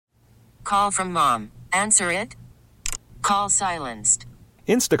call from mom. Answer it. Call silenced.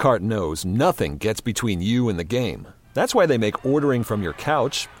 Instacart knows nothing gets between you and the game. That's why they make ordering from your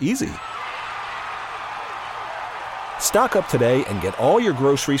couch easy. Stock up today and get all your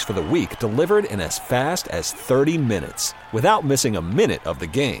groceries for the week delivered in as fast as 30 minutes without missing a minute of the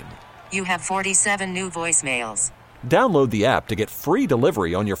game. You have 47 new voicemails. Download the app to get free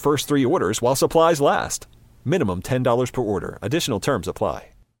delivery on your first 3 orders while supplies last. Minimum $10 per order. Additional terms apply.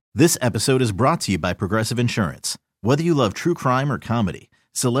 This episode is brought to you by Progressive Insurance. Whether you love true crime or comedy,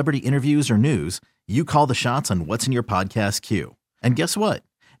 celebrity interviews or news, you call the shots on what's in your podcast queue. And guess what?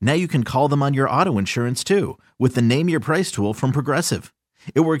 Now you can call them on your auto insurance too with the Name Your Price tool from Progressive.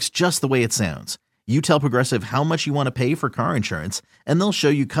 It works just the way it sounds. You tell Progressive how much you want to pay for car insurance, and they'll show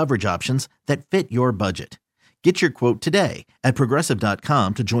you coverage options that fit your budget. Get your quote today at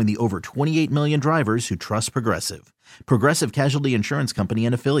Progressive.com to join the over 28 million drivers who trust Progressive. Progressive Casualty Insurance Company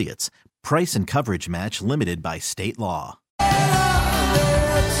and Affiliates. Price and coverage match limited by state law.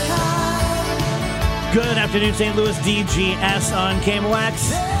 Good afternoon, St. Louis. DGS on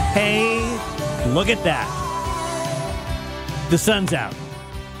KMOX. Hey, look at that. The sun's out.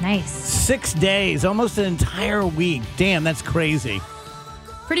 Nice. 6 days, almost an entire week. Damn, that's crazy.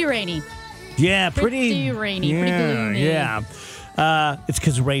 Pretty rainy. Yeah, Pretty rainy, pretty gloomy. Yeah. It's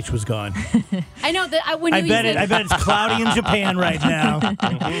because Rach was gone. I know that when I bet it's cloudy in Japan right now.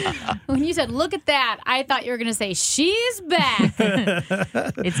 When you said, look at that, I thought you were going to say, she's back.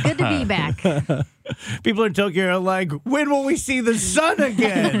 It's good to be back. People in Tokyo are like, when will we see the sun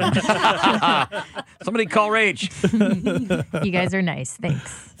again? Somebody call Rach. You guys are nice.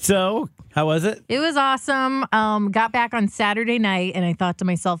 Thanks. So, how was it? It was awesome. Got back on Saturday night, and I thought to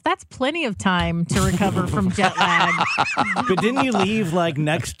myself, that's plenty of time to recover from jet lag. But didn't you leave like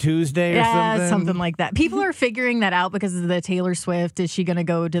next Tuesday or something? Yeah, something like that. People are figuring that out because of the Taylor Swift. Is she going to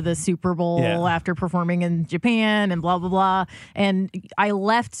go to the Super Bowl after performing in Japan and blah, blah, blah. And I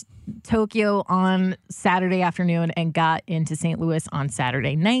left Tokyo on Saturday afternoon and got into St. Louis on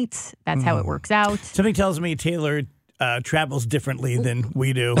Saturday night. That's how it works out. Something tells me Taylor travels differently than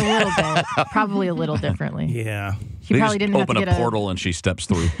we do. A little bit. Probably a little differently. Yeah. She probably didn't have to open get a portal and she steps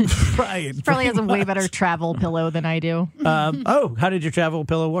through. Right. She probably has a way better travel pillow than I do. How did your travel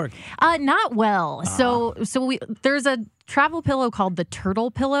pillow work? Not well. There's a travel pillow called the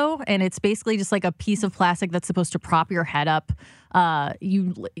Turtle Pillow, and it's basically just like a piece of plastic that's supposed to prop your head up.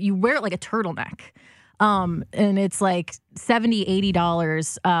 You wear it like a turtleneck. And it's like $70,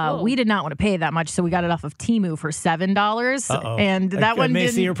 $80. We did not want to pay that much, so we got it off of Temu for $7. And that one may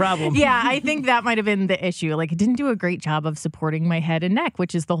see your problem. Yeah, I think that might have been the issue. Like, it didn't do a great job of supporting my head and neck,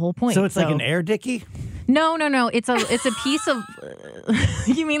 which is the whole point. So it's like an air dicky? No. It's a piece of.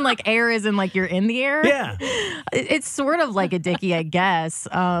 You mean like air is in like you're in the air? Yeah. It's sort of like a dicky, I guess,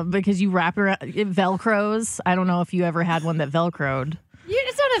 because you wrap around. It Velcros. I don't know if you ever had one that Velcroed.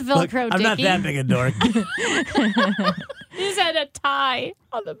 It's not a Velcro, Look, I'm not that big a dork. You just had a tie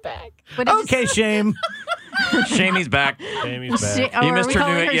on the back. Okay, Shame. Shamey's back. Shamey's back. You missed her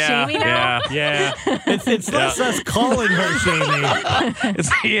new it. Yeah. Yeah. It's less us calling her Shamey.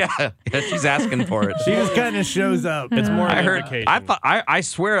 Yeah, she's asking for it. She just kind of shows up. It's more I an heard. indication. I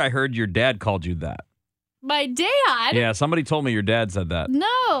swear I heard your dad called you that. My dad? Yeah, somebody told me your dad said that.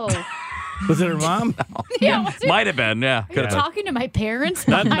 No. Was it her mom? Yeah, was it? Might have been. Yeah. Are you talking to my parents?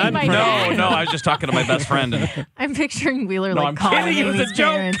 Not behind my back? No, I was just talking to my best friend. I'm picturing Wheeler No, like I'm calling kidding. It was Amy's a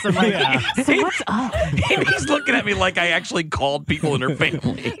joke. parents. I'm like, so what's up? He's looking at me like I actually called people in her family.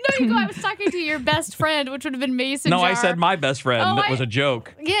 No, you go. I was talking to your best friend, which would have been Mason. No, I Jar. samy my best friend. Oh, That was a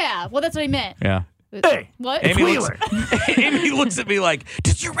joke. Yeah, well, that's what I meant. Yeah. Hey, What? Amy looks at me like,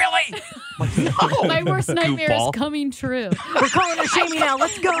 did you really? My worst nightmare Goofball. is coming true. We're calling her Shamey now.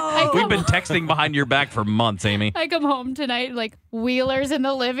 Let's go. We've been texting behind your back for months, Amy. I come home tonight, like, Wheeler's in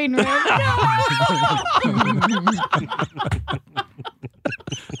the living room.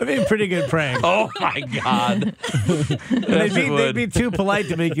 That'd be a pretty good prank. Oh, my God. They'd be too polite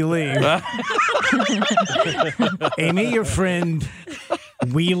to make you leave. Amy, your friend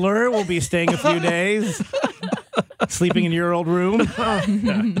Wheeler will be staying a few days, sleeping in your old room.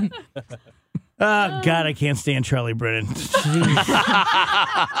 Oh, God, I can't stand Charlie Brennan.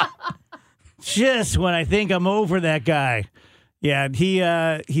 Just when I think I'm over that guy. Yeah,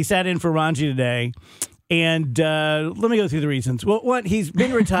 he sat in for Ranji today. And let me go through the reasons. Well, one, he's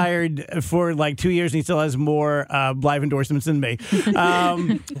been retired for like 2 years, and he still has more live endorsements than me.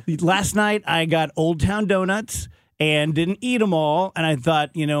 Last night, I got Old Town Donuts and didn't eat them all. And I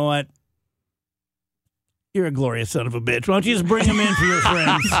thought, you know what? You're a glorious son of a bitch. Why don't you just bring them in for your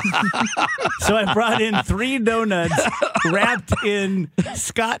friends? So I brought in 3 donuts wrapped in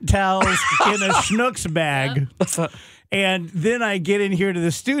Scott towels in a Schnucks bag. And then I get in here to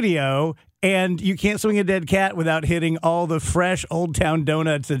the studio, and you can't swing a dead cat without hitting all the fresh Old Town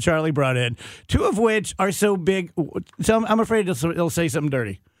donuts that Charlie brought in, 2 of which are so big. So I'm afraid it'll say something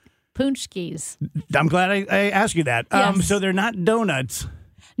dirty. Punchkis. I'm glad I asked you that. Yes. So they're not donuts.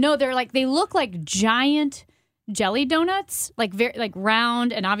 No, they look like giant jelly donuts, like very like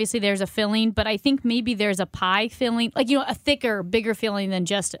round, and obviously there's a filling, but I think maybe there's a pie filling, like a thicker, bigger filling than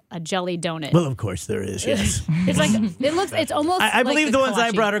just a jelly donut. Well, of course there is, yes. It's like it's almost. I believe like the ones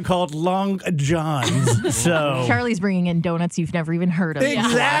I kolache. brought are called Long Johns. So Charlie's bringing in donuts you've never even heard of.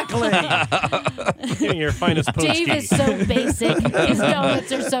 exactly. Getting your finest Dave punchki. is so basic. His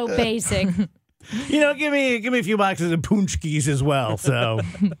donuts are so basic. Give me a few boxes of punchkis as well. So,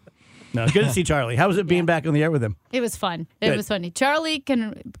 no, good to see Charlie. How was it being back on the air with him? It was fun. Good. It was funny. Charlie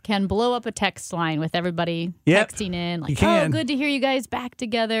can blow up a text line with everybody Yep. texting in, He like, can. "Oh, good to hear you guys back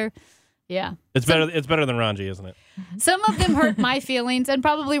together." Yeah. It's better than Ranji, isn't it? Some of them hurt my feelings, and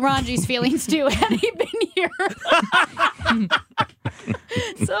probably Ranji's feelings too, had he been here.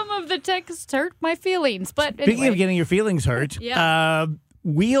 Some of the texts hurt my feelings, but Speaking anyway. of getting your feelings hurt, Yeah.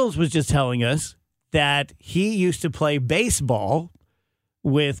 Wheels was just telling us that he used to play baseball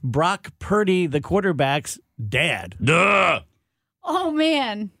with Brock Purdy, the quarterback's dad. Duh. Oh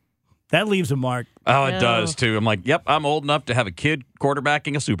man. That leaves a mark. Oh, it No. does too. I'm like, yep, I'm old enough to have a kid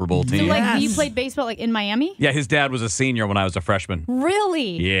quarterbacking a Super Bowl So team. like you Yes. played baseball like in Miami? Yeah, his dad was a senior when I was a freshman.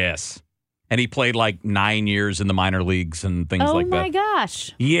 Really? Yes. And he played like 9 years in the minor leagues and things Oh like my that.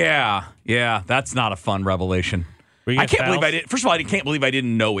 gosh. Yeah. That's not a fun revelation. Were you I guys can't believe pals? I didn't. First of all, I can't believe I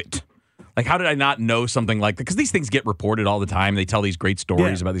didn't know it. Like, how did I not know something like that? Because these things get reported all the time. They tell these great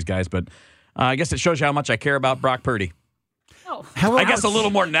stories Yeah. about these guys. But I guess it shows you how much I care about Brock Purdy. Oh. How I guess a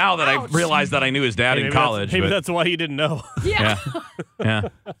little more now that I Ouch. realized that I knew his dad Maybe in college. Maybe but- that's why you didn't know. Yeah. yeah.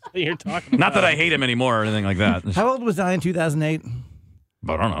 You're talking. Not that about. I hate him anymore or anything like that. How old was I in 2008?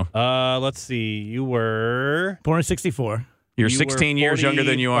 But I don't know. Let's see. You were. Born in 64. You're you 16 were years 40, younger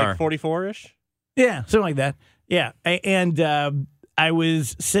than you are. Like 44-ish. Yeah, something like that. Yeah. And I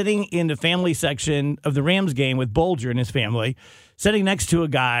was sitting in the family section of the Rams game with Bolger and his family, sitting next to a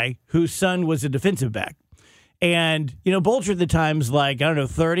guy whose son was a defensive back. And, Bolger at the time's like,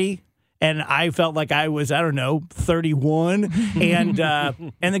 30. And I felt like I was, 31. And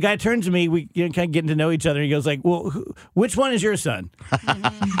and the guy turns to me, we kind of getting to know each other. He goes like, well, which one is your son? And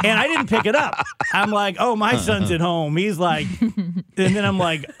I didn't pick it up. I'm like, oh, my son's at home. He's like, and then I'm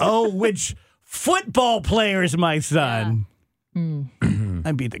like, oh, which football player is my son?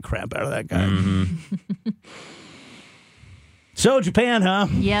 I beat the crap out of that guy. So, Japan, huh?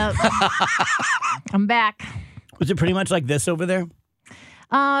 Yep. I'm back. Was it pretty much like this over there?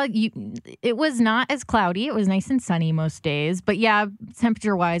 It was not as cloudy. It was nice and sunny most days. But yeah,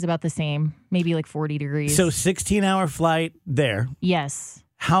 temperature wise, about the same. Maybe like 40 degrees. So 16-hour flight there. yes.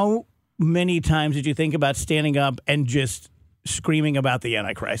 How many times did you think about standing up and just screaming about the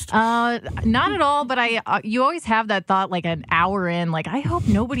Antichrist? Not at all. But you always have that thought like an hour in, like, I hope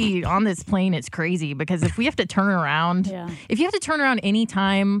nobody on this plane is crazy, because if we have to turn around, if you have to turn around any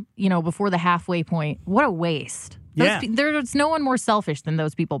time, before the halfway point, what a waste. Yeah. There's no one more selfish than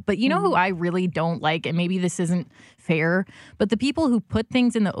those people. But you know who I really don't like, and maybe this isn't fair, but the people who put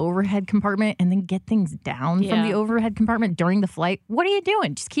things in the overhead compartment and then get things down from the overhead compartment during the flight. What are you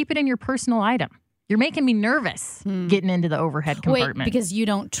doing? Just keep it in your personal item. You're making me nervous getting into the overhead compartment. Wait, because you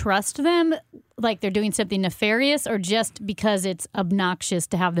don't trust them? Like they're doing something nefarious, or just because it's obnoxious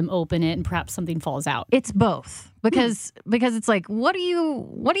to have them open it and perhaps something falls out? It's both. Because it's like, what do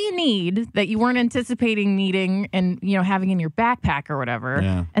you need that you weren't anticipating needing and having in your backpack or whatever?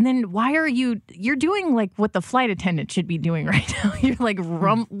 Yeah. And then why are you're doing like what the flight attendant should be doing right now? You're like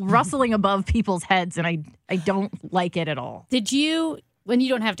rustling above people's heads, and I don't like it at all. Did you? When you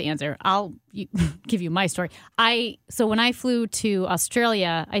don't have to answer, I'll give you my story. So when I flew to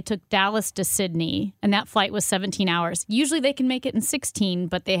Australia, I took Dallas to Sydney, and that flight was 17 hours. Usually they can make it in 16,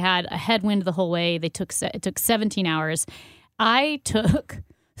 but they had a headwind the whole way. It took 17 hours. I took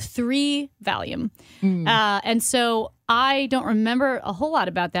 3 Valium. And so I don't remember a whole lot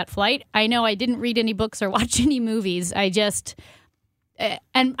about that flight. I know I didn't read any books or watch any movies.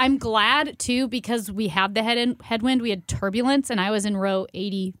 And I'm glad, too, because we had the headwind. We had turbulence, and I was in row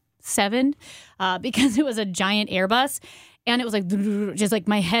 87 because it was a giant Airbus. And it was like, just like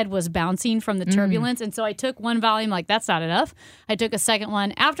my head was bouncing from the turbulence. And so I took 1 Valium, like, that's not enough. I took a second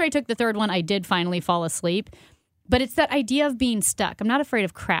one. After I took the third one, I did finally fall asleep. But it's that idea of being stuck. I'm not afraid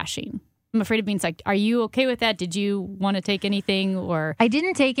of crashing. I'm afraid of being psyched. Are you okay with that? Did you want to take anything or? I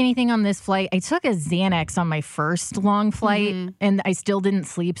didn't take anything on this flight. I took a Xanax on my first long flight, and I still didn't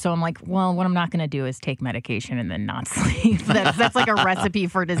sleep. So I'm like, well, what I'm not going to do is take medication and then not sleep. That's like a recipe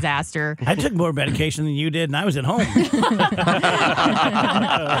for disaster. I took more medication than you did, and I was at home. It's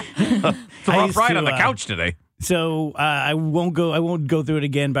a rough ride on the couch today. So I won't go through it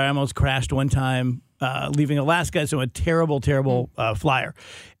again. But I almost crashed one time leaving Alaska. So a terrible flyer.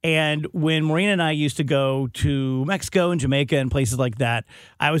 And when Maureen and I used to go to Mexico and Jamaica and places like that,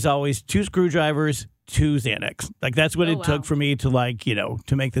 I was always 2 screwdrivers, 2 Xanax. Like that's what it took for me to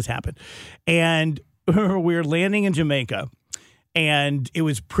to make this happen. And we were landing in Jamaica, and it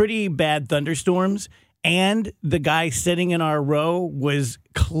was pretty bad thunderstorms. And the guy sitting in our row was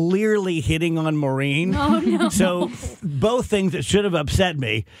clearly hitting on Maureen. Oh, no. So both things that should have upset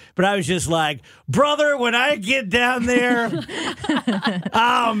me. But I was just like, brother, when I get down there,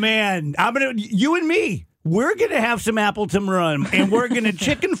 oh, man, you and me, we're going to have some Appleton Run, and we're going to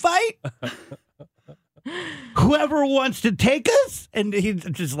chicken fight. Whoever wants to take us. And he's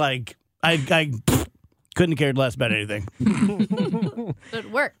just like, I couldn't have cared less about anything.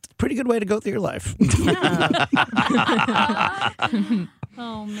 It worked. Pretty good way to go through your life.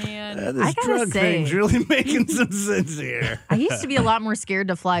 Oh, man. This I gotta drug say- thing's really making some sense here. I used to be a lot more scared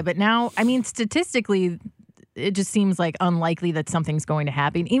to fly, but now, I mean, statistically, it just seems like unlikely that something's going to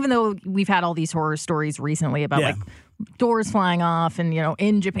happen. Even though we've had all these horror stories recently about like doors flying off and,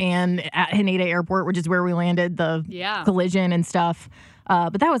 in Japan at Haneda Airport, which is where we landed, the collision and stuff.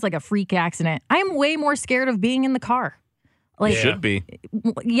 But that was like a freak accident. I'm way more scared of being in the car. Like, Should be.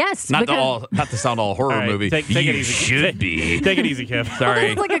 Yes. Not because, to sound all horror All right, movie. take it You easy. should be. Take it easy, Kev. Sorry.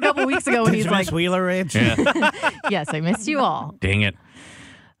 it was like a couple weeks ago when Did he's you like, miss Wheeler Ridge? yes, I missed you all. Dang it.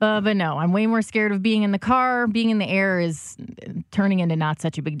 But no, I'm way more scared of being in the car. Being in the air is turning into not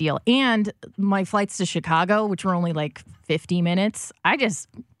such a big deal. And my flights to Chicago, which were only like 50 minutes, I just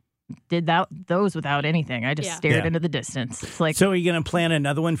did those without anything. I just stared into the distance. It's like, So are you going to plan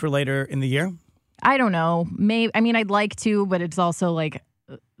another one for later in the year? I don't know. I'd like to, but it's also like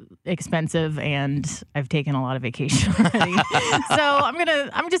expensive, and I've taken a lot of vacation already. So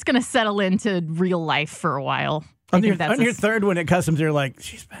I'm just gonna settle into real life for a while. On your third one at customs, they're like,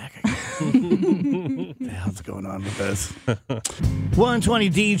 she's back again. What the hell's going on with this?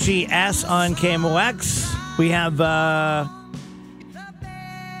 120 DGS on KMOX. We have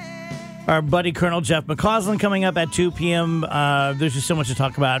our buddy Colonel Jeff McCausland coming up at 2 p.m. There's just so much to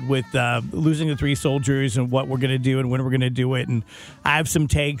talk about with losing the 3 soldiers and what we're going to do and when we're going to do it. And I have some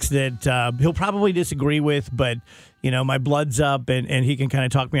takes that he'll probably disagree with, but, my blood's up and he can kind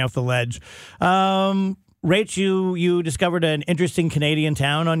of talk me off the ledge. Rach, you discovered an interesting Canadian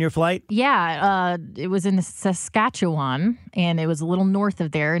town on your flight? Yeah, it was in Saskatchewan, and it was a little north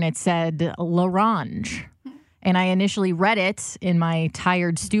of there, and it said L'Orange. And I initially read it in my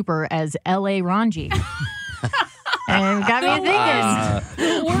tired stupor as L.A. Ranji. And it got me thinking.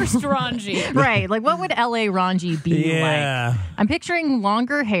 The worst Ranji. Right, like what would L.A. Ranji be like? I'm picturing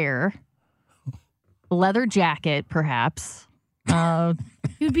longer hair, leather jacket, perhaps.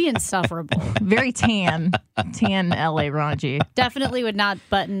 You'd be insufferable. Very tan L.A. Ranji. Definitely would not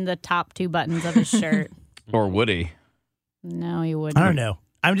button the top 2 buttons of his shirt. Or would he? No, he wouldn't. I don't know.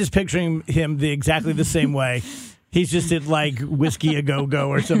 I'm just picturing him exactly the same way. He's just at like Whiskey A Go-Go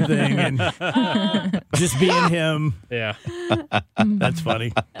or something and just being him. Yeah. That's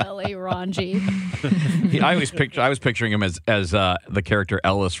funny. L.A. Ranji. I was picturing him as the character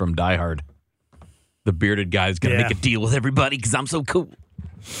Ellis from Die Hard. The bearded guy's going to make a deal with everybody because I'm so cool.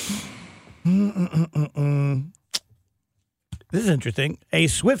 This is interesting. A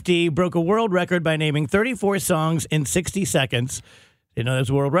Swiftie broke a world record by naming 34 songs in 60 seconds. Didn't know that was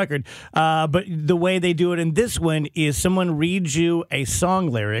a world record. But the way they do it in this one is someone reads you a song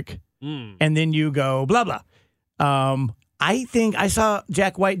lyric, and then you go, blah, blah. I think I saw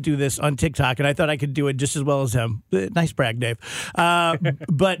Jack White do this on TikTok, and I thought I could do it just as well as him. Nice brag, Dave.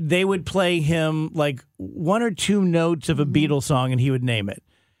 But they would play him like 1 or 2 notes of a Beatles song, and he would name it.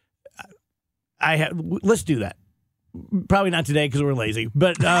 Let's do that. Probably not today because we're lazy,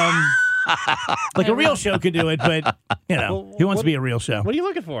 but like a real show could do it. But he wants to be a real show. What are you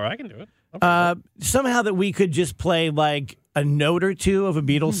looking for? I can do it. Somehow that we could just play like a note or 2 of a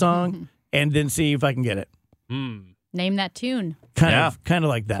Beatles song, and then see if I can get it. Name that tune. Kind of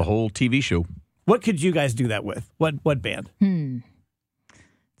like that. A whole TV show. What could you guys do that with? What band? It's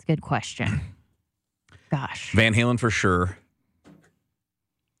a good question. Gosh. Van Halen for sure.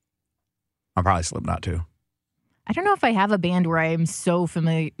 I'm probably Slipknot too. I don't know if I have a band where I'm so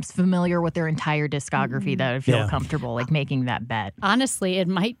familiar with their entire discography that I feel comfortable like making that bet. Honestly, it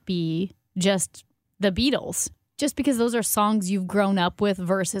might be just the Beatles. Just because those are songs you've grown up with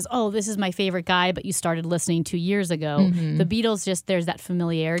versus, oh, this is my favorite guy, but you started listening 2 years ago. Mm-hmm. The Beatles, just there's that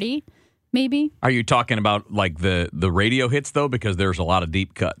familiarity, maybe. Are you talking about like the radio hits, though? Because there's a lot of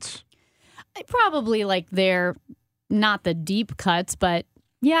deep cuts. Probably like they're not the deep cuts, but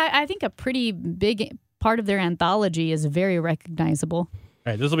yeah, I think a pretty big part of their anthology is very recognizable. All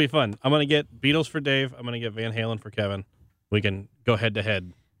right, this will be fun. I'm going to get Beatles for Dave. I'm going to get Van Halen for Kevin. We can go head to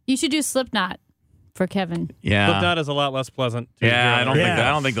head. You should do Slipknot for Kevin. Yeah. Slipknot is a lot less pleasant. To hear Yeah, on I the radio.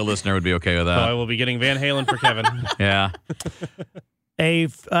 don't think the listener would be okay with So I that. will be getting Van Halen for Kevin. Yeah.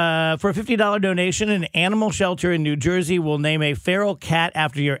 For a $50 donation, an animal shelter in New Jersey will name a feral cat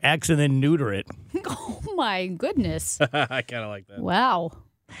after your ex and then neuter it. Oh my goodness. I kind of like that. Wow.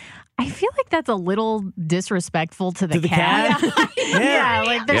 I feel like that's a little disrespectful to the, To the cat? Yeah,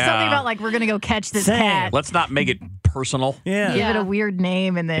 like there's Yeah. something about like we're gonna go catch this Same. cat, Let's not make it personal. Yeah. give it a weird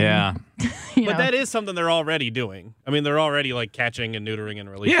name, and then Yeah. you But know. that is something they're already doing. I mean, they're already like catching and neutering and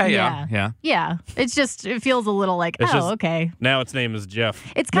releasing. Yeah. Yeah, it's just it feels a little like It's just- okay. Now its name is Jeff.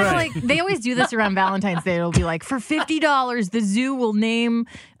 It's kind of Right. like they always do this around Valentine's Day. It'll be like for $50, the zoo will name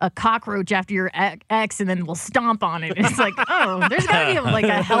a cockroach after your ex, and then we'll stomp on it. It's like, oh, there's got to be like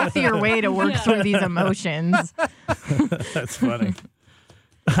a healthier way to work through these emotions. That's funny.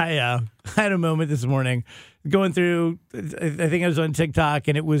 I had a moment this morning going through, I think I was on TikTok,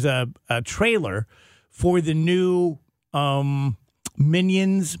 and it was a trailer for the new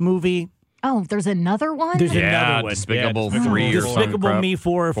Minions movie. Oh, there's another one. There's Yeah, another one. Despicable Yeah, 3 or something. Despicable crap. Me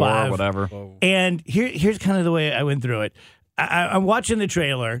 4 or 4 5. or whatever. And here's kind of the way I went through it. I'm watching the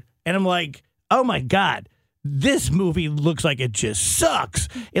trailer, and I'm like, oh my God, this movie looks like it just sucks.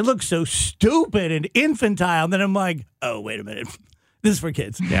 It looks so stupid and infantile. And then I'm like, oh, wait a minute. This is for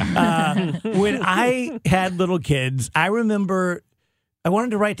kids. Yeah. When I had little kids, I remember I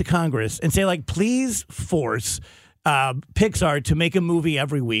wanted to write to Congress and say, like, please force Pixar to make a movie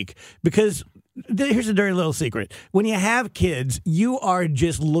every week, because here's a dirty little secret. When you have kids, you are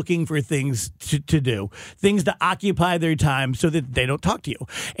just looking for things to do, things to occupy their time so that they don't talk to you.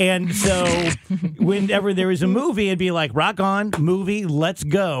 And so whenever there is a movie, it'd be like, rock on, movie, let's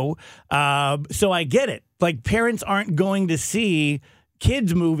go. So I get it. Like, parents aren't going to see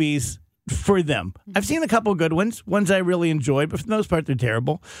kids' movies for them. I've seen a couple good ones I really enjoyed, but for the most part, they're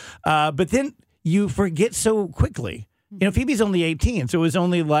terrible. But then you forget so quickly. You know, Phoebe's only 18, so it was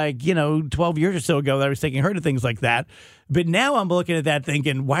only like, 12 years or so ago that I was taking her to things like that. But now I'm looking at that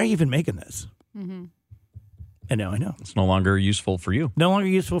thinking, why are you even making this? Mm-hmm. And now I know. It's no longer useful for you No longer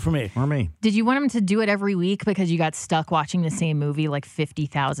useful for me. or me. Did you want him to do it every week because you got stuck watching the same movie like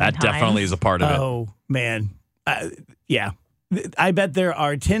 50,000 That times? definitely is a part of it. Oh, man. Yeah. I bet there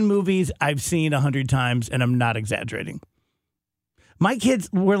are 10 movies I've seen 100 times, and I'm not exaggerating. My kids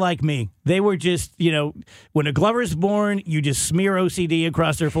were like me. They were just, when a Glover's born, you just smear OCD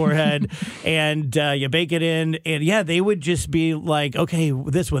across their forehead and you bake it in. And yeah, they would just be like, okay,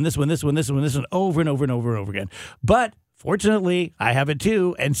 this one, over and over and over and over again. But fortunately, I have it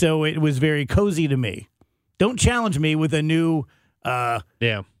too. And so it was very cozy to me. Don't challenge me with a new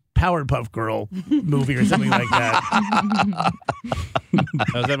Yeah. Powerpuff Girl movie or something like that.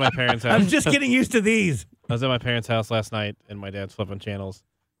 I was at my parents' house. I'm just getting used to these. I was at my parents' house last night, and my dad's flipping channels,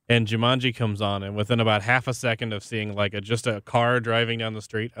 and Jumanji comes on, and within about half a second of seeing like just a car driving down the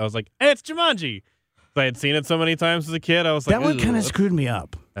street, I was like, "Hey, it's Jumanji!" I had seen it so many times as a kid. I was like, That one "Ew, kind of that's screwed me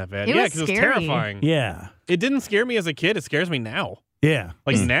up. not bad." It Yeah, was because it was scary. terrifying. Yeah. It didn't scare me as a kid. It scares me now. Yeah.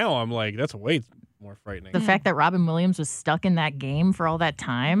 Like now, I'm like, that's way more frightening. The fact that Robin Williams was stuck in that game for all that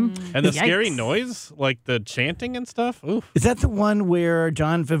time. And the scary Yikes. noise, like the chanting and stuff. Oof. Is that the one where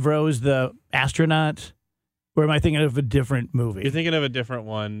John Favreau's the astronaut? Or am I thinking of a different movie? You're thinking of a different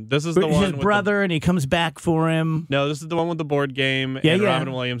one. This is the His one with brother, and he comes back for him. No, this is the one with the board game. Yeah, and yeah.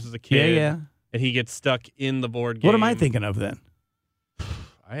 Robin Williams is a kid. Yeah. And he gets stuck in the board game. What am I thinking of then?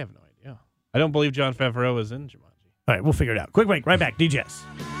 I have no idea. I don't believe John Favreau is in Jumanji. All right, we'll figure it out. Quick break, right back. DJs.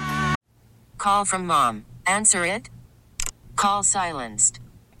 Call from mom. Answer it. Call silenced.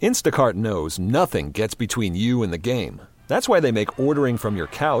 Instacart knows nothing gets between you and the game. That's why they make ordering from your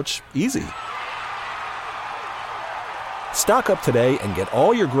couch easy. Stock up today and get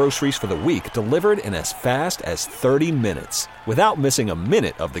all your groceries for the week delivered in as fast as 30 minutes without missing a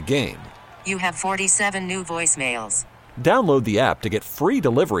minute of the game. You have 47 new voicemails. Download the app to get free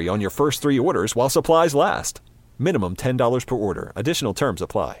delivery on your first 3 orders while supplies last. Minimum $10 per order. Additional terms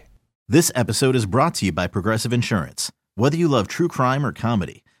apply. This episode is brought to you by Progressive Insurance. Whether you love true crime or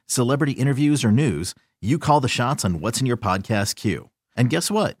comedy, celebrity interviews or news, you call the shots on what's in your podcast queue. And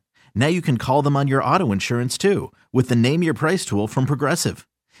guess what? Now you can call them on your auto insurance too with the Name Your Price tool from Progressive.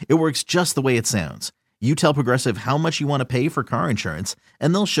 It works just the way it sounds. You tell Progressive how much you want to pay for car insurance,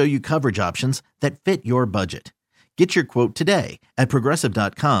 and they'll show you coverage options that fit your budget. Get your quote today at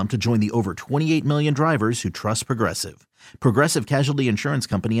Progressive.com to join the over 28 million drivers who trust Progressive. Progressive Casualty Insurance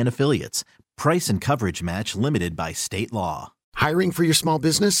Company and Affiliates. Price and coverage match limited by state law. Hiring for your small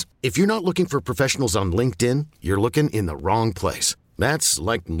business? If you're not looking for professionals on LinkedIn, you're looking in the wrong place. That's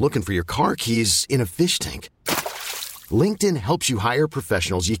like looking for your car keys in a fish tank. LinkedIn helps you hire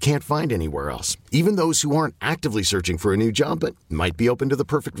professionals you can't find anywhere else, even those who aren't actively searching for a new job but might be open to the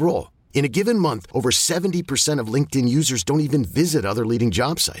perfect role. In a given month, over 70% of LinkedIn users don't even visit other leading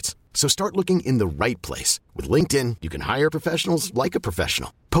job sites. So start looking in the right place. With LinkedIn, you can hire professionals like a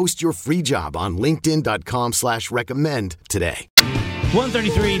professional. Post your free job on linkedin.com/recommend today.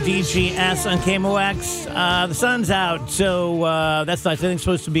 133 DGS on KMOX. The sun's out, so that's nice. I think it's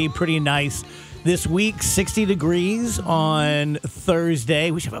supposed to be pretty nice this week. 60 degrees on Thursday.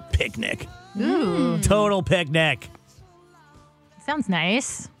 We should have a picnic. Ooh. Total picnic. Sounds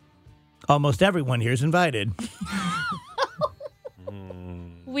nice. Almost everyone here is invited.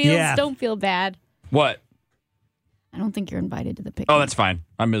 Wheels, Yeah. don't feel bad. What? I don't think you're invited to the picnic. Oh, that's fine.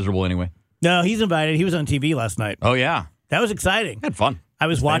 I'm miserable anyway. No, he's invited. He was on TV last night. Oh, yeah. That was exciting. Had fun. I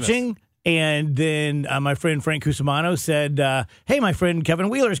was He's watching, and then my friend Frank Cusimano said, hey, my friend Kevin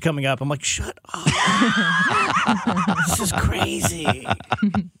Wheeler's coming up. I'm like, shut up. This is crazy.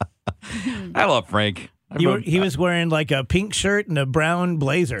 I love Frank. He was wearing like a pink shirt and a brown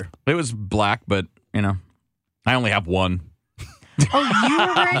blazer. It was black, but, I only have one.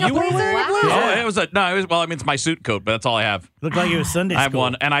 Oh, you were wearing a blazer? Oh, it was it's my suit coat, but that's all I have. Looked like it was Sunday I have school.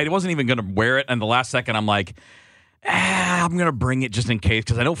 one, and I wasn't even going to wear it. And the last second, I'm like, I'm going to bring it just in case,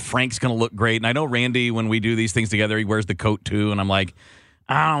 because I know Frank's going to look great. And I know Randy, when we do these things together, he wears the coat too. And I'm like,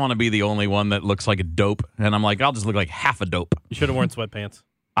 I don't want to be the only one that looks like a dope. And I'm like, I'll just look like half a dope. You should have worn sweatpants.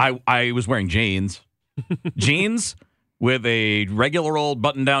 I was wearing jeans. Jeans with a regular old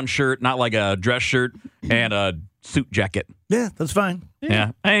button-down shirt, not like a dress shirt, and a suit jacket. Yeah, that's fine.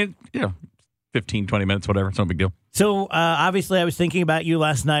 Yeah. 15, 20 minutes, whatever. It's no big deal. So, obviously, I was thinking about you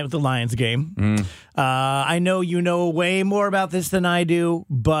last night with the Lions game. I know you know way more about this than I do,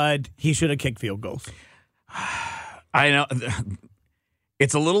 but he should have kicked field goals. I know.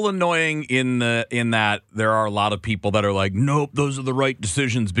 It's a little annoying in that there are a lot of people that are like, nope, those are the right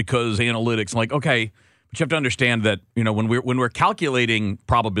decisions because analytics. I'm like, okay, but you have to understand that, when we're calculating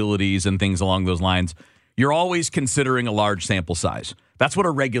probabilities and things along those lines, you're always considering a large sample size. That's what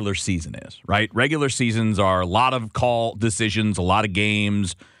a regular season is, right? Regular seasons are a lot of call decisions, a lot of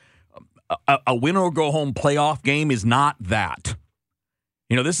games. A win or go home playoff game is not that.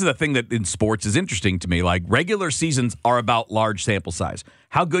 This is the thing that in sports is interesting to me. Like, regular seasons are about large sample size.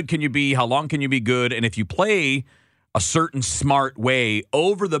 How good can you be? How long can you be good? And if you play a certain smart way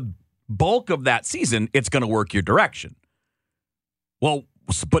over the bulk of that season, it's going to work your direction. Well,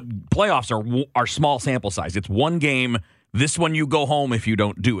 but playoffs are small sample size. It's one game. This one you go home if you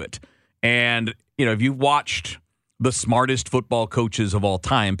don't do it. And, if you've watched the smartest football coaches of all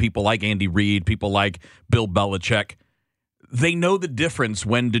time, people like Andy Reid, people like Bill Belichick, they know the difference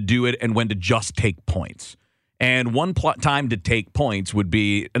when to do it and when to just take points. And one time to take points would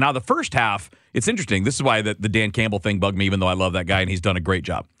be, now the first half, it's interesting. This is why the Dan Campbell thing bugged me, even though I love that guy and he's done a great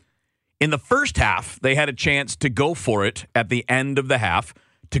job. In the first half, they had a chance to go for it at the end of the half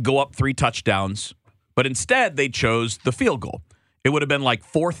to go up 3 touchdowns, but instead they chose the field goal. It would have been like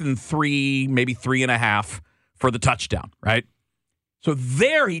 4th and 3, maybe 3.5 for the touchdown, right? So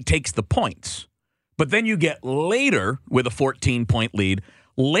there he takes the points. But then you get later with a 14-point lead.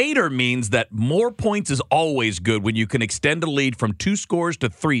 Later means that more points is always good when you can extend a lead from 2 scores to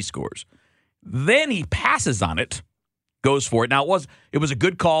 3 scores. Then he passes on it, goes for it. Now, it was a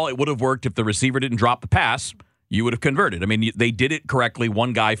good call. It would have worked if the receiver didn't drop the pass. You would have converted. I mean, they did it correctly.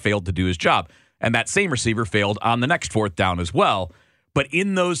 One guy failed to do his job. And that same receiver failed on the next 4th down as well. But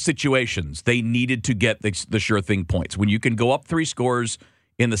in those situations, they needed to get the sure thing points. When you can go up 3 scores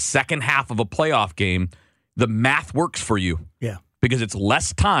in the second half of a playoff game, the math works for you. Yeah. Because it's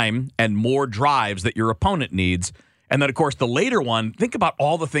less time and more drives that your opponent needs. And then, of course, the later one, think about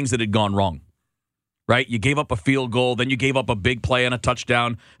all the things that had gone wrong, right? You gave up a field goal, then you gave up a big play and a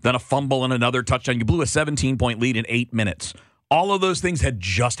touchdown, then a fumble and another touchdown. You blew a 17-point lead in 8 minutes. All of those things had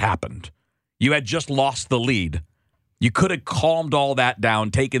just happened. You had just lost the lead. You could have calmed all that down,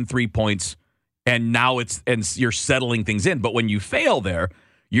 taken 3 points, and now you're settling things in. But when you fail there,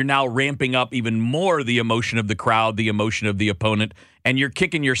 you're now ramping up even more the emotion of the crowd, the emotion of the opponent, and you're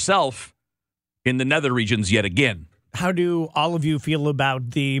kicking yourself in the nether regions yet again. How do all of you feel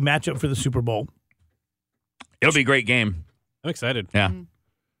about the matchup for the Super Bowl? It'll be a great game. I'm excited. Yeah.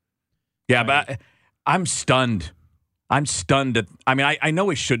 Yeah, but I'm stunned. I'm stunned at. I mean, I know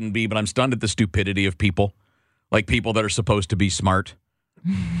we shouldn't be, but I'm stunned at the stupidity of people, like people that are supposed to be smart.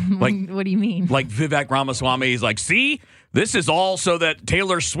 Like, what do you mean? Like Vivek Ramaswamy, he's like, see, this is all so that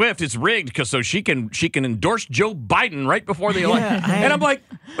Taylor Swift is rigged because so she can endorse Joe Biden right before the election. And I'm like,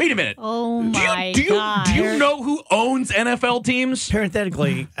 wait a minute. Oh my God. Do you know who owns NFL teams?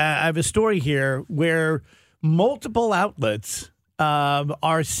 Parenthetically, I have a story here where multiple outlets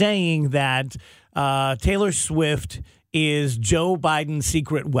are saying that Taylor Swift is Joe Biden's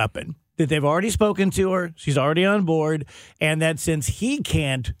secret weapon. That they've already spoken to her, she's already on board, and that since he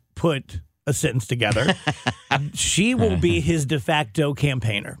can't put a sentence together, she will be his de facto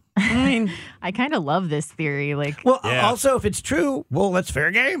campaigner. I mean, I kind of love this theory. Also, if it's true, well, that's fair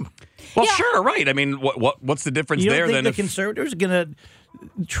game. Well, sure, right. I mean, what's the difference You don't there think then? the conservatives are going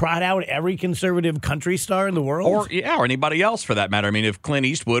to trot out every conservative country star in the world? Or anybody else for that matter. I mean, if Clint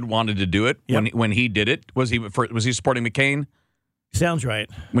Eastwood wanted to do it when he did it, was he supporting McCain? Sounds right.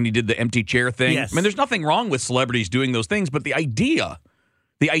 When he did the empty chair thing? Yes. I mean, there's nothing wrong with celebrities doing those things, but the idea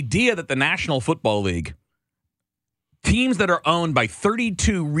that the National Football League, teams that are owned by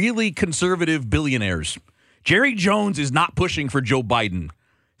 32 really conservative billionaires, Jerry Jones is not pushing for Joe Biden.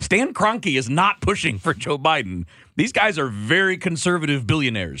 Stan Kroenke is not pushing for Joe Biden. These guys are very conservative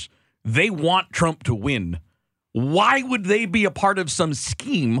billionaires. They want Trump to win. Why would they be a part of some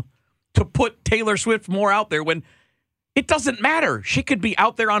scheme to put Taylor Swift more out there when it doesn't matter? She could be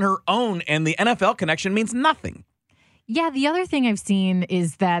out there on her own, and the NFL connection means nothing. Yeah, the other thing I've seen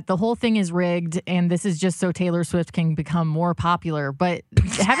is that the whole thing is rigged, and this is just so Taylor Swift can become more popular. But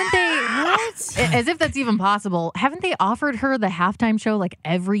haven't they, as if that's even possible, haven't they offered her the halftime show like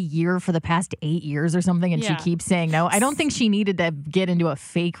every year for the past 8 years or something, and she keeps saying no? I don't think she needed to get into a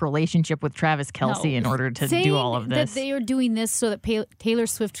fake relationship with Travis Kelce in order to do all of this. That they are doing this so that Taylor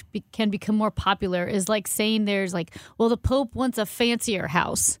Swift can become more popular is like saying there's like, well, the Pope wants a fancier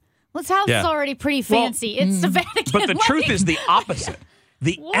house. Well, his house is already pretty fancy. It's the Vatican. But the truth is the opposite.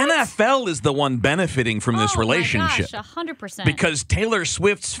 The NFL is the one benefiting from this relationship. My gosh, 100%. Because Taylor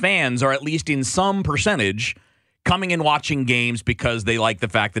Swift's fans are at least in some percentage coming and watching games because they like the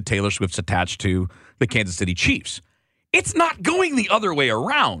fact that Taylor Swift's attached to the Kansas City Chiefs. It's not going the other way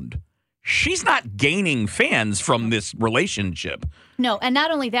around. She's not gaining fans from this relationship. No, and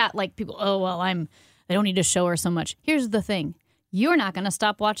not only that, like people, I don't need to show her so much. Here's the thing. You're not going to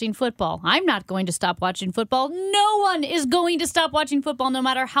stop watching football. I'm not going to stop watching football. No one is going to stop watching football, no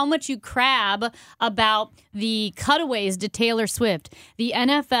matter how much you crab about the cutaways to Taylor Swift. The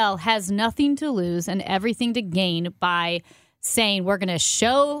NFL has nothing to lose and everything to gain by saying we're going to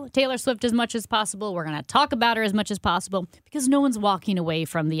show Taylor Swift as much as possible. We're going to talk about her as much as possible because no one's walking away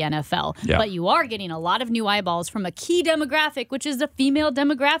from the NFL. Yeah. But you are getting a lot of new eyeballs from a key demographic, which is the female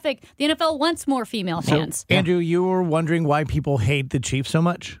demographic. The NFL wants more female fans. Andrew, you were wondering why people hate the Chiefs so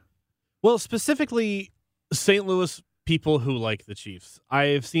much? Well, specifically St. Louis people who like the Chiefs.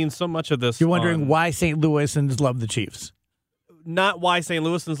 I've seen so much of this. You're wondering why St. Louisans love the Chiefs? Not why St.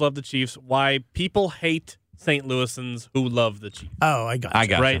 Louisans love the Chiefs, why people hate St. Louisans who love the Chiefs. Oh, I got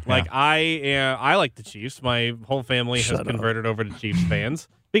you. Right? Yeah. Like, I like the Chiefs. My whole family has converted over to Chiefs fans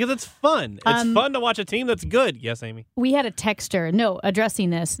because it's fun. It's fun to watch a team that's good. Yes, Amy? We had a texter, addressing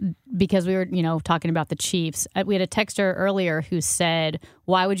this because we were, talking about the Chiefs. We had a texter earlier who said,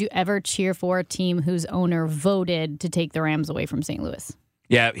 why would you ever cheer for a team whose owner voted to take the Rams away from St. Louis?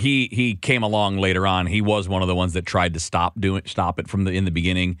 Yeah, he came along later on. He was one of the ones that tried to stop it in the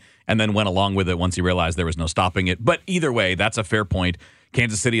beginning, and then went along with it once he realized there was no stopping it. But either way, that's a fair point.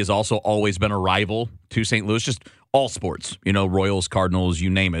 Kansas City has also always been a rival to St. Louis, just all sports, Royals, Cardinals, you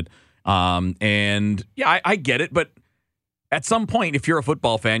name it. And yeah, I get it, but at some point, if you're a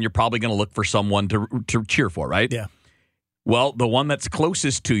football fan, you're probably going to look for someone to cheer for, right? Yeah. Well, the one that's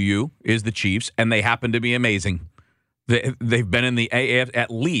closest to you is the Chiefs, and they happen to be amazing. They've been in the AFC,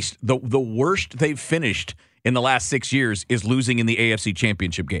 at least the worst they've finished in the last 6 years is losing in the AFC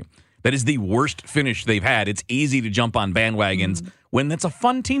Championship game. That is the worst finish they've had. It's easy to jump on bandwagons when it's a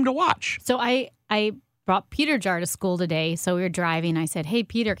fun team to watch. So I brought Peter Jar to school today. So we were driving. I said, hey,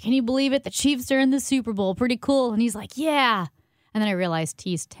 Peter, can you believe it? The Chiefs are in the Super Bowl. Pretty cool. And he's like, yeah. And then I realized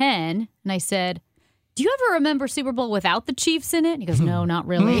he's 10. And I said, do you ever remember Super Bowl without the Chiefs in it? And he goes, no, not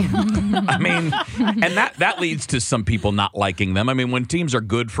really. I mean, and that leads to some people not liking them. I mean, when teams are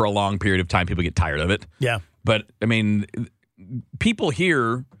good for a long period of time, people get tired of it. Yeah. But, I mean, people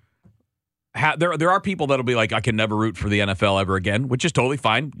here, there are people that'll be like, I can never root for the NFL ever again, which is totally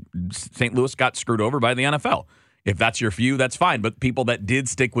fine. St. Louis got screwed over by the NFL. If that's your view, that's fine. But people that did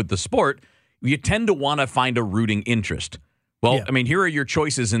stick with the sport, you tend to want to find a rooting interest. Well, Yeah. I mean, here are your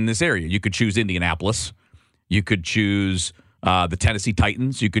choices in this area. You could choose Indianapolis. You could choose the Tennessee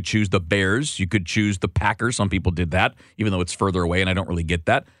Titans. You could choose the Bears. You could choose the Packers. Some people did that, even though it's further away, and I don't really get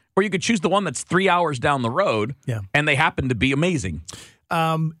that. Or you could choose the one that's 3 hours down the road, and they happen to be amazing.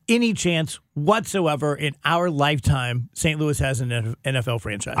 Any chance whatsoever in our lifetime St. Louis has an NFL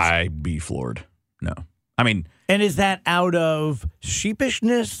franchise? I'd be floored. No. I mean, and is that out of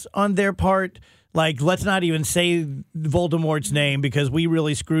sheepishness on their part? Like, let's not even say Voldemort's name because we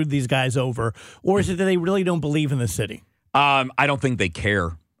really screwed these guys over. Or is it that they really don't believe in the city? I don't think they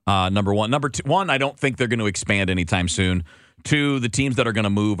care, number one. Number two, I don't think they're going to expand anytime soon. Two, the teams that are going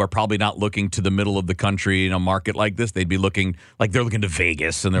to move are probably not looking to the middle of the country in a market like this. They'd be looking, like they're looking to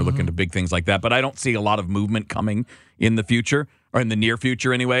Vegas and they're looking to big things like that. But I don't see a lot of movement coming in the future, or in the near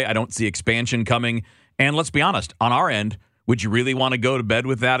future anyway. I don't see expansion coming. And let's be honest, on our end, would you really want to go to bed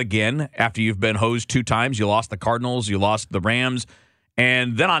with that again after you've been hosed 2 times? You lost the Cardinals, you lost the Rams.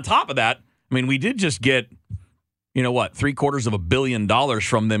 And then on top of that, I mean, we did just get, $750 million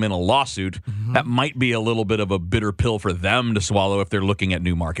from them in a lawsuit. That might be a little bit of a bitter pill for them to swallow if they're looking at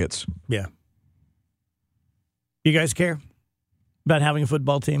new markets. Yeah. You guys care about having a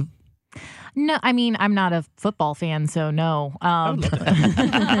football team? No, I mean, I'm not a football fan, so no. How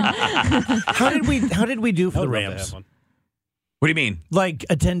did we do for the Rams? What do you mean? Like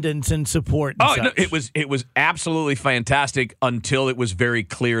attendance and support and such. No, it was absolutely fantastic until it was very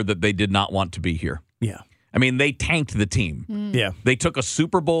clear that they did not want to be here. Yeah. I mean, they tanked the team. Yeah. They took a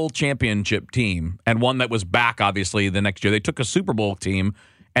Super Bowl championship team and one that was back, obviously, the next year. They took a Super Bowl team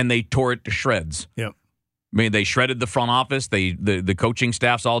and they tore it to shreds. Yeah. I mean, they shredded the front office. The coaching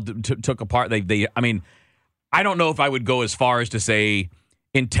staffs all took apart. I mean, I don't know if I would go as far as to say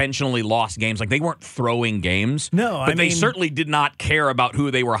intentionally lost games. Like, they weren't throwing games. No, but they certainly did not care about who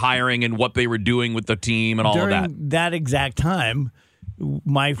they were hiring and what they were doing with the team and all of that. During that exact time,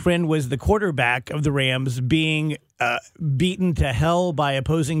 my friend was the quarterback of the Rams being beaten to hell by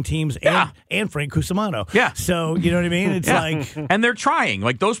opposing teams and Frank Cusimano. Yeah. So, you know what I mean? It's like... And they're trying.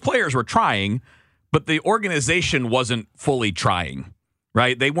 Like, those players were trying, but the organization wasn't fully trying,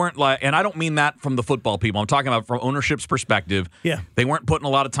 right? They weren't like... And I don't mean that from the football people. I'm talking about from ownership's perspective. Yeah. They weren't putting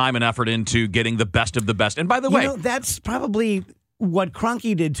a lot of time and effort into getting the best of the best. And by the way... that's probably what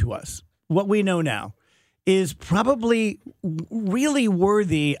Kroenke did to us. What we know now is probably really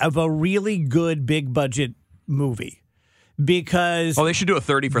worthy of a really good big budget movie, because they should do a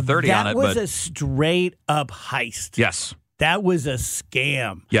 30 for 30 on it. That was a straight up heist. Yes. That was a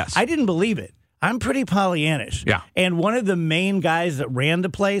scam. Yes. I didn't believe it. I'm pretty Pollyannish. Yeah. And one of the main guys that ran the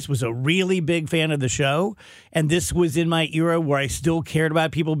place was a really big fan of the show. And this was in my era where I still cared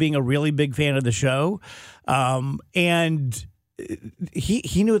about people being a really big fan of the show. And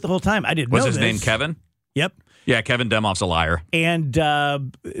he knew it the whole time. I didn't know this. Was his name Kevin? Yep. Yeah, Kevin Demoff's a liar. And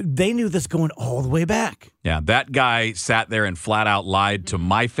they knew this going all the way back. Yeah, that guy sat there and flat out lied to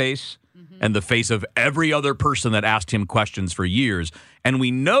my face and the face of every other person that asked him questions for years. And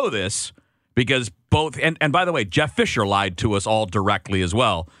we know this because both, and by the way, Jeff Fisher lied to us all directly as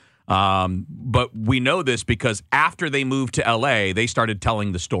well. But we know this because after they moved to L.A., they started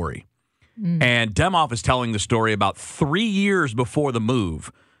telling the story. And Demoff is telling the story about 3 years before the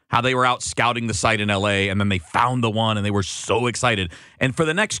move, how they were out scouting the site in L.A., and then they found the one, and they were so excited. And for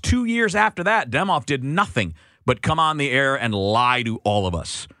the next 2 years after that, Demoff did nothing but come on the air and lie to all of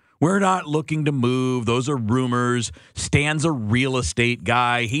us. We're not looking to move. Those are rumors. Stan's a real estate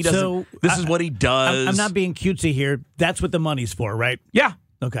guy. He doesn't. This is what he does. I'm not being cutesy here. That's what the money's for, right? Yeah.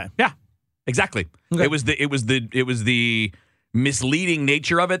 Okay. Yeah. Exactly. Okay. It was the misleading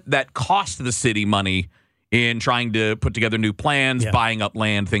nature of it that cost the city money in trying to put together new plans, buying up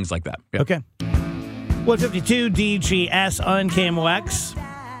land, things like that. Yeah. Okay. 152 DGS on KMOX.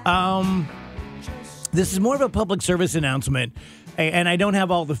 This is more of a public service announcement, and I don't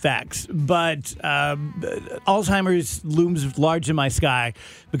have all the facts, but Alzheimer's looms large in my sky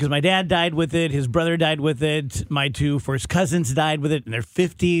because my dad died with it, his brother died with it, my 2 first cousins died with it in their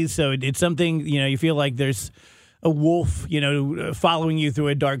 50s, so it's something, you feel like there's a wolf, following you through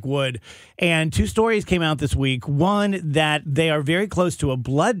a dark wood. And 2 stories came out this week. One, that they are very close to a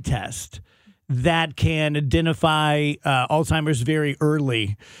blood test that can identify Alzheimer's very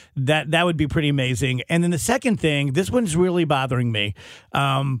early. That would be pretty amazing. And then the second thing, this one's really bothering me.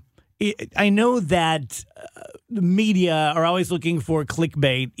 I know that the media are always looking for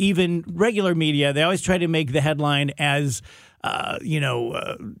clickbait. Even regular media, they always try to make the headline as,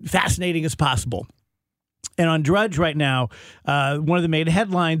 fascinating as possible. And on Drudge right now, one of the main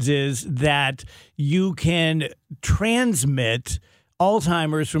headlines is that you can transmit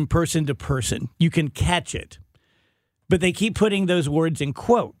Alzheimer's from person to person. You can catch it. but they keep putting those words in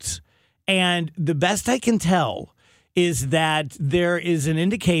quotes. And the best I can tell is that there is an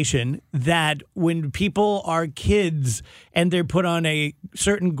indication that when people are kids and they're put on a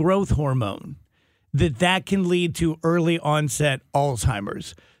certain growth hormone, that can lead to early onset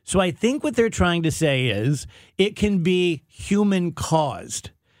Alzheimer's. So I think what they're trying to say is it can be human caused,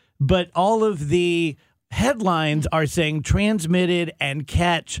 but all of the headlines are saying transmitted and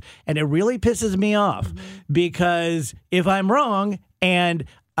catch, and it really pisses me off because if I'm wrong and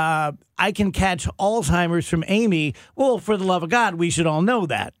I can catch Alzheimer's from Amy, well, for the love of God, we should all know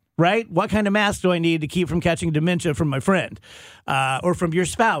that, right? What kind of mask do I need to keep from catching dementia from my friend or from your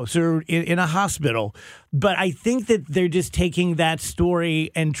spouse or in a hospital? But I think that they're just taking that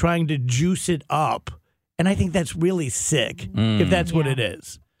story and trying to juice it up. And I think that's really sick if that's what it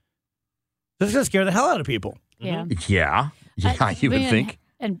is. That's going to scare the hell out of people. Yeah. Yeah, you would think.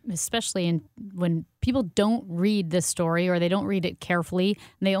 And especially when people don't read this story or they don't read it carefully,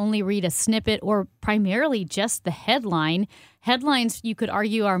 and they only read a snippet or primarily just the headline. Headlines, you could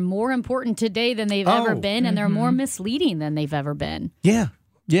argue, are more important today than they've ever been, and they're more misleading than they've ever been. Yeah.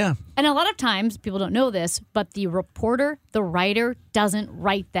 Yeah. And a lot of times, people don't know this, but the reporter, the writer, doesn't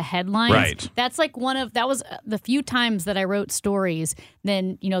write the headlines. Right. That's like that was the few times that I wrote stories.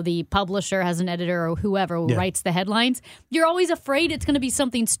 Then, the publisher has an editor or whoever who writes the headlines. You're always afraid it's going to be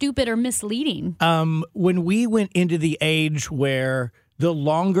something stupid or misleading. When we went into the age where the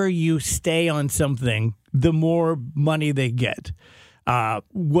longer you stay on something, the more money they get,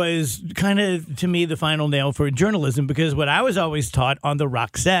 was kind of, to me, the final nail for journalism, because what I was always taught on the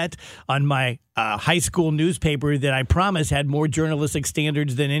Roxette, on my high school newspaper that I promise had more journalistic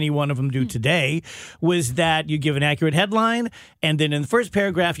standards than any one of them do today, was that you give an accurate headline, and then in the first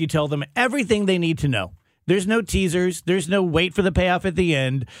paragraph, you tell them everything they need to know. There's no teasers. There's no wait for the payoff at the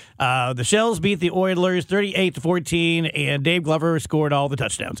end. The Shells beat the Oilers 38-14, and Dave Glover scored all the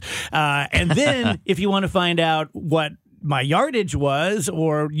touchdowns. And then if you want to find out what my yardage was,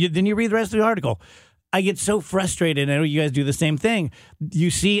 then you read the rest of the article. I get so frustrated. I know you guys do the same thing. You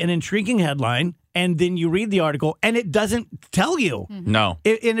see an intriguing headline, and then you read the article, and it doesn't tell you. No.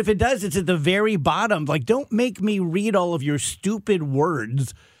 And if it does, it's at the very bottom. Like, don't make me read all of your stupid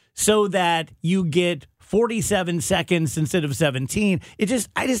words so that you get 47 seconds instead of 17.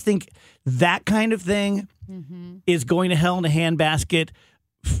 I just think that kind of thing is going to hell in a handbasket,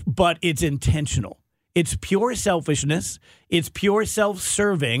 but it's intentional. It's pure selfishness. It's pure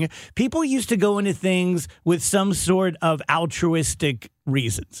self-serving. People used to go into things with some sort of altruistic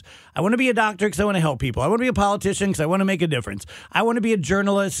reasons. I want to be a doctor because I want to help people. I want to be a politician because I want to make a difference. I want to be a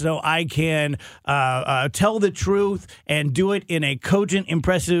journalist so I can tell the truth and do it in a cogent,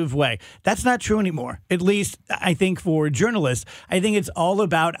 impressive way. That's not true anymore. At least, I think, for journalists. I think it's all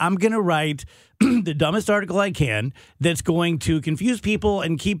about, I'm going to write the dumbest article I can that's going to confuse people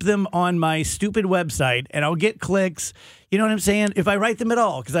and keep them on my stupid website, and I'll get clicks. You know what I'm saying? If I write them at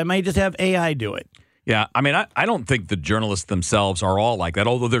all, because I might just have AI do it. Yeah, I mean, I don't think the journalists themselves are all like that,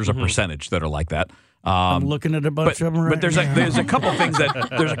 although there's a percentage that are like that. I'm looking at a bunch of them right but there's a couple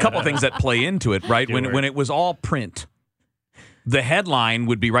things that play into it, right? When it was all print, the headline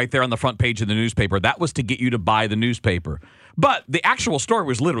would be right there on the front page of the newspaper. That was to get you to buy the newspaper. But the actual story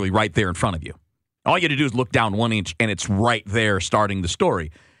was literally right there in front of you. All you had to do is look down 1 inch, and it's right there starting the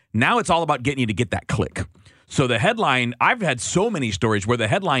story. Now it's all about getting you to get that click. So the headline, I've had so many stories where the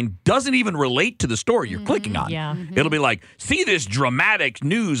headline doesn't even relate to the story you're clicking on. Yeah. It'll be like, see this dramatic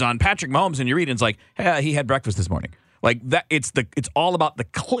news on Patrick Mahomes, and you read it, and it's like, hey, he had breakfast this morning. Like that, it's all about the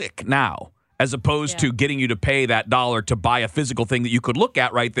click now, as opposed to getting you to pay that $1 to buy a physical thing that you could look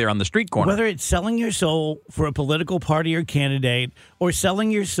at right there on the street corner. Whether it's selling your soul for a political party or candidate, or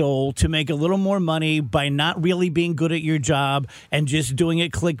selling your soul to make a little more money by not really being good at your job and just doing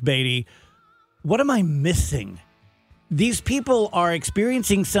it clickbaity, what am I missing? These people are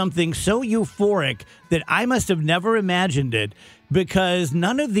experiencing something so euphoric that I must have never imagined it, because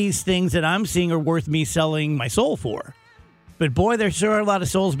none of these things that I'm seeing are worth me selling my soul for. But boy, there sure are a lot of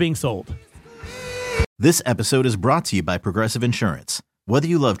souls being sold. This episode is brought to you by Progressive Insurance. Whether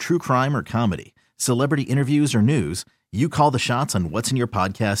you love true crime or comedy, celebrity interviews or news, you call the shots on what's in your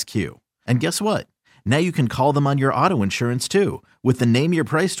podcast queue. And guess what? Now you can call them on your auto insurance too, with the Name Your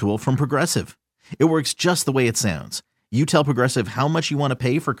Price tool from Progressive. It works just the way it sounds. You tell Progressive how much you want to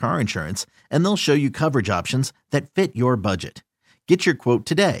pay for car insurance, and they'll show you coverage options that fit your budget. Get your quote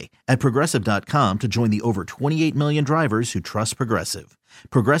today at Progressive.com to join the over 28 million drivers who trust Progressive.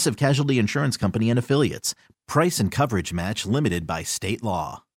 Progressive Casualty Insurance Company and Affiliates. Price and coverage match limited by state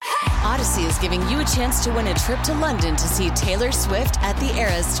law. Odyssey is giving you a chance to win a trip to London to see Taylor Swift at the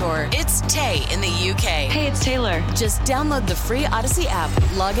Eras Tour. It's Tay in the UK. Hey, it's Taylor. Just download the free Odyssey app,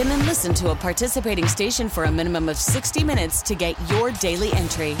 log in and listen to a participating station for a minimum of 60 minutes to get your daily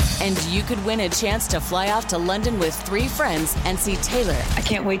entry. And you could win a chance to fly off to London with 3 friends and see Taylor. I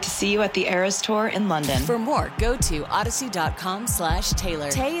can't wait to see you at the Eras Tour in London. For more, go to odyssey.com/Taylor.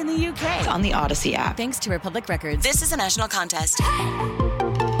 Tay in the UK. On the Odyssey app. Thanks to Republic Records. This is a national contest.